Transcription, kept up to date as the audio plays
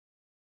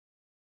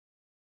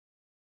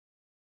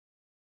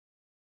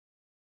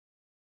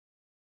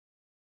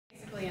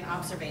purely an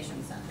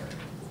observation center.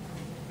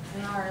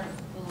 And our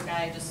little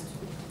guy just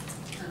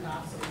turned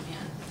off so we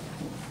can't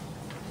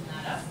open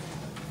that up.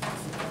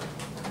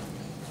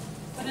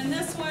 But in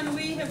this one,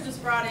 we have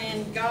just brought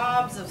in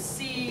gobs of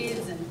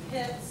seeds and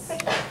pits.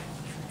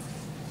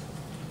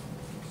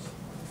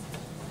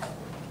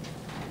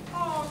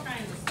 All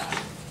kinds of stuff.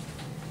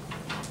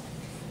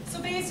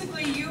 So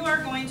basically, you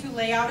are going to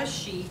lay out a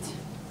sheet.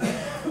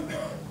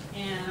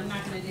 And I'm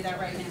not going to do that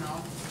right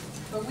now.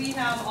 But we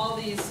have all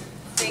these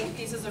fake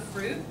pieces of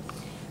fruit.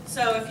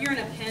 So if you're in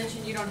a pinch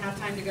and you don't have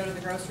time to go to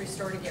the grocery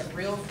store to get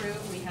real fruit,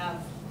 we have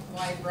a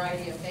wide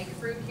variety of fake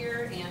fruit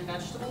here and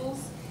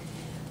vegetables.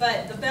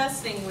 But the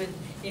best thing would,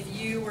 if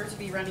you were to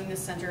be running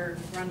this center,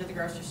 run to the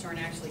grocery store and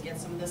actually get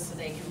some of this so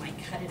they can like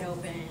cut it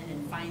open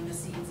and find the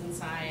seeds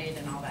inside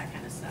and all that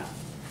kind of stuff.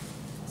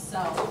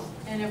 So,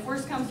 and if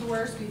worst comes to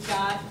worst, we've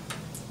got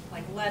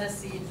like lettuce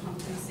seeds,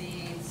 pumpkin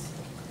seeds.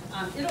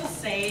 It'll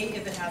say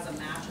if it has a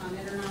match on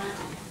it or not,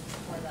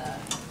 or the,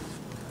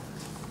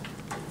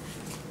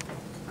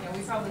 yeah,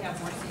 we probably have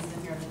more seeds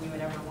in here than you would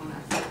ever want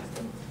to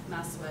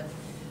mess with.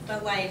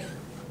 But like,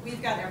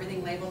 we've got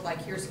everything labeled,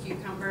 like here's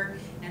cucumber,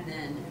 and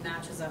then it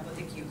matches up with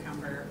the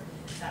cucumber,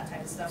 that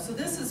type of stuff. So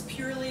this is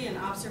purely an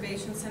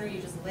observation center.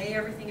 You just lay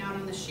everything out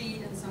on the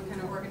sheet in some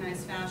kind of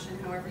organized fashion,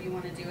 however you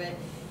want to do it,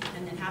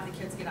 and then have the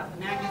kids get out the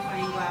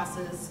magnifying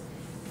glasses.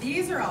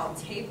 These are all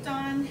taped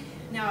on.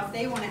 Now, if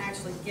they want to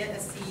actually get a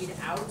seed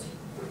out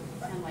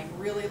and like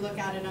really look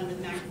at it under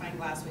the magnifying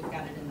glass, we've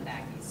got it in the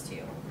baggies too,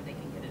 where they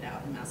can get it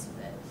out and mess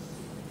with it.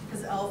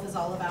 Because ELF is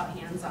all about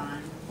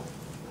hands-on,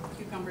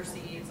 cucumber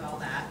seeds, all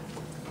that.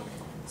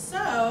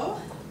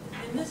 So,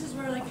 and this is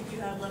where, like, if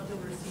you have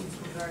leftover seeds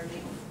from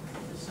gardening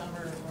this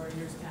summer or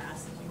years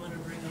past, if you want to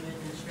bring them in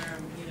and share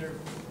them either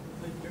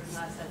with your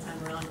class that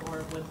time around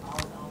or with all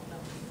of them.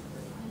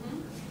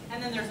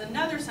 And then there's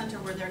another center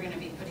where they're going to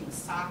be putting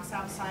socks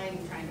outside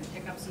and trying to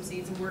pick up some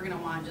seeds, and we're going to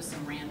want just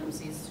some random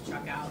seeds to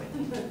chuck out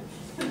in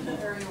the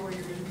area where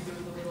you're going to be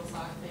doing the little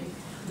sock thing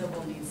that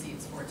we'll need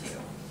seeds for too.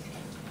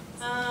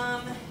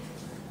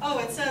 Oh,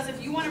 it says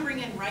if you want to bring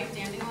in ripe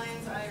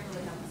dandelions, I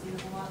really haven't seen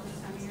them a lot this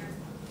time of year.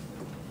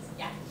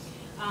 Yeah.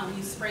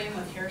 You spray them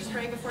with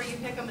hairspray before you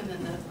pick them, and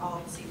then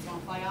all the seeds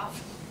won't fly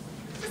off.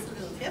 Just a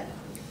little tip.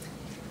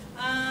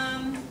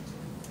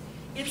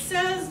 It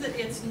says that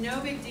it's no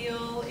big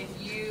deal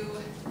if you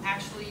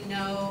actually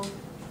know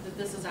that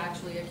this is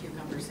actually a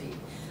cucumber seed.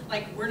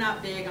 Like, we're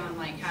not big on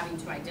like having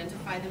to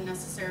identify them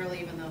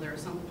necessarily, even though there are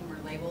some of them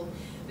are labeled.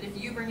 But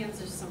if you bring in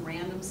just some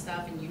random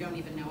stuff and you don't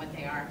even know what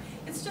they are,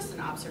 it's just an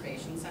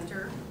observation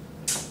center.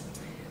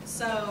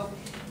 So,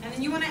 and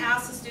then you want to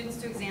ask the students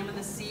to examine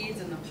the seeds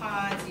and the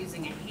pods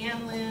using a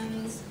hand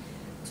lens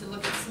to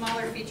look at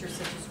smaller features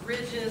such as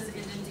ridges,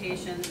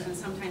 indentations, and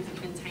sometimes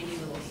even tiny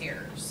little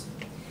hairs.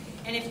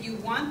 And if you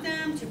want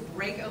them to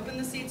break open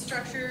the seed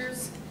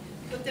structures,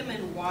 put them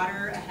in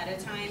water ahead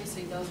of time,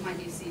 so those might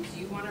be seeds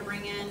you want to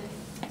bring in,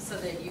 so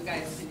that you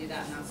guys can do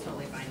that, and that's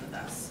totally fine with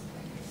us.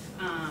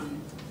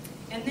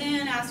 And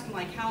then ask them,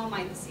 like, how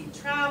might the seed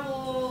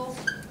travel?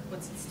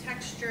 What's its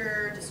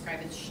texture?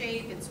 Describe its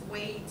shape, its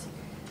weight,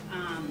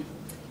 and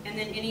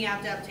then any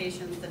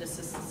adaptations that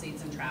assist the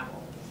seeds in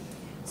travel.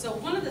 So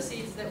one of the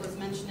seeds that was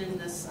mentioned in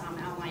this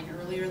outline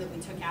earlier that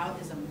we took out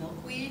is a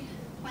milkweed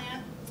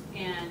plant,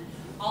 and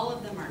all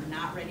of them are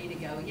not ready to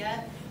go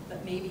yet,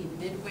 but maybe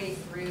midway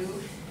through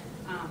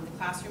the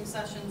classroom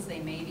sessions, they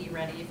may be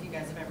ready. If you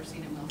guys have ever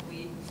seen a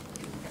milkweed, you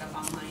can look it up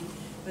online.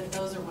 But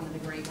those are one of the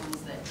great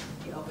ones that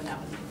you open up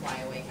and they fly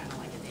away, kind of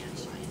like a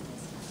dandelion.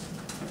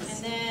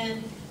 And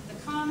then the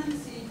common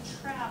seed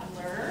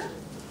traveler.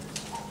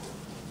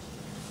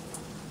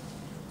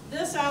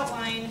 This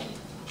outline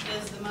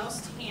is the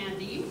most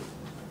handy.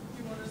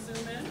 You want to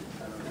zoom in?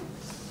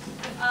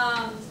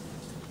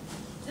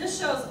 This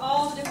shows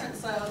all the different,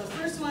 so the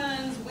first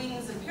one's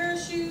wings and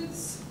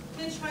parachutes,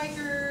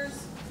 hitchhikers,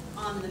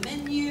 on the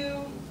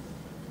menu,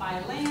 by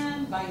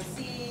land, by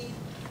sea,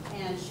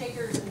 and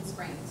shakers and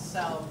springs.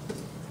 So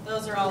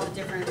those are all the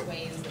different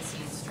ways that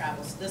seeds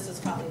travel. So this is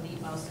probably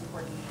the most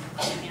important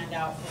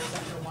handout for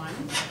Center 1.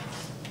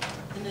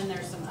 And then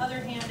there's some other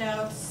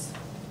handouts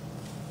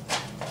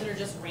that are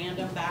just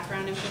random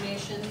background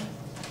information.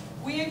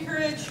 We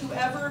encourage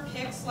whoever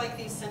picks like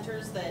these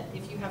centers that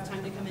if you have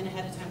time to come in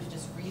ahead of time to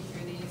just read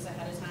through these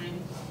ahead of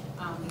time.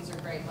 These are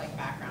great like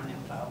background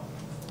info.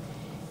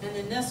 And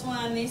then this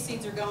one, these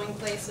seeds are going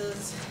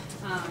places.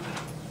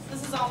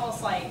 This is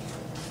almost like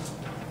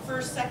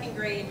first, second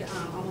grade,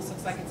 almost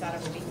looks like it's out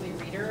of a weekly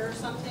reader or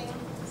something.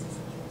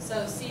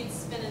 So seeds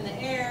spin in the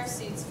air,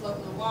 seeds float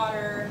in the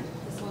water.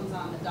 This one's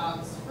on the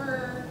dog's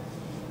fur.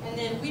 And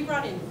then we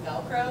brought in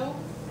Velcro.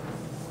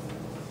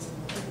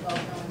 There's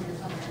Velcro in here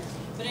somewhere.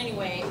 But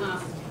anyway,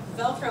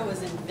 Velcro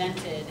was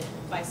invented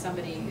by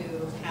somebody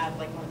who had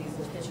like one of these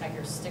little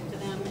hitchhikers stick to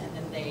them, and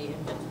then they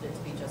invented it to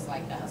be just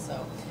like that.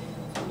 So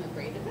it's a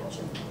great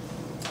invention.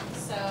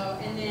 So,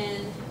 and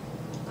then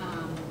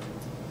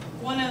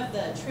one of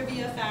the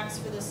trivia facts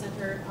for the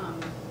center,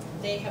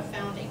 they have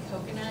found a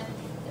coconut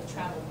that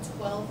traveled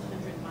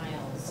 1,200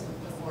 miles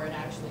before it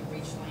actually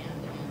reached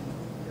land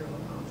in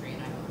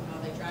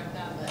check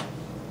that, but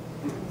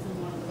it's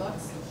in one of the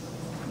books.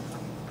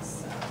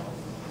 So,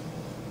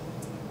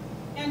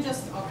 and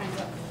just all kinds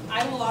of,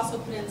 I will also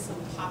put in some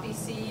poppy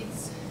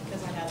seeds,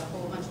 because I had a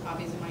whole bunch of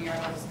poppies in my yard.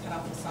 I'll just cut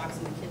off the stalks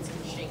and the kids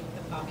can shake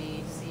the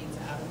poppy seeds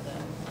out of the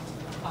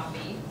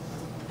poppy.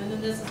 And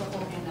then this is a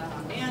whole handout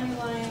on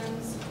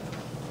dandelions.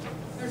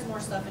 There's more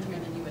stuff in here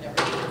than you would ever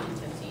need in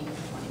 15 to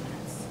 20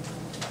 minutes.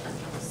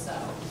 So,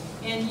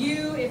 and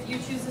you, if you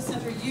choose the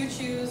center, you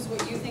choose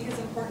what you think is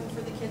important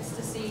for the kids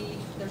to see.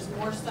 There's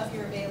more stuff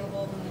here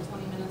available than the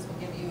 20 minutes will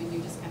give you, and you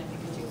just kind of pick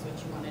and choose what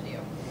you want to do.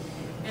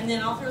 And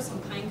then I'll throw some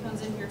pine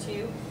cones in here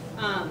too.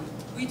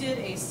 We did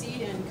a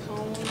seed and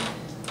cone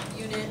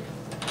unit,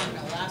 I don't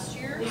know, last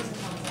year. Leaves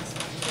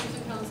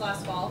and cones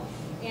last fall.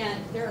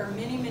 And there are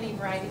many, many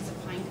varieties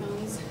of pine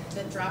cones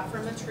that drop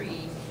from a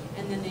tree,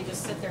 and then they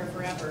just sit there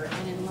forever.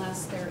 And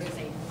unless there is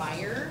a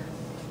fire,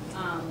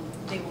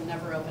 they will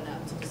never open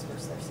up to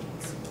disperse their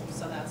seeds.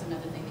 So that's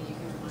another thing that you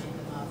can remind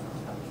them of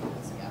from a couple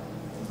minutes ago.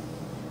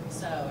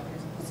 So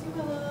here's a pussy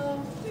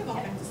willow. We have all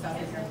kinds of stuff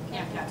in here.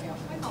 Yeah, cattail.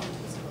 I call them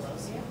pussy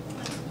willows.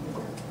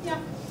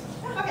 Yeah.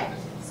 Okay.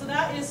 So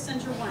that is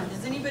center one.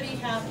 Does anybody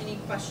have any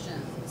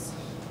questions?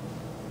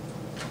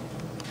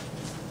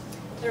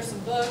 There's some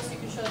books you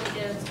can show the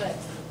kids, but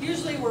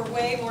usually we're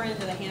way more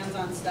into the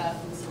hands-on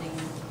stuff than sitting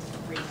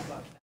and reading.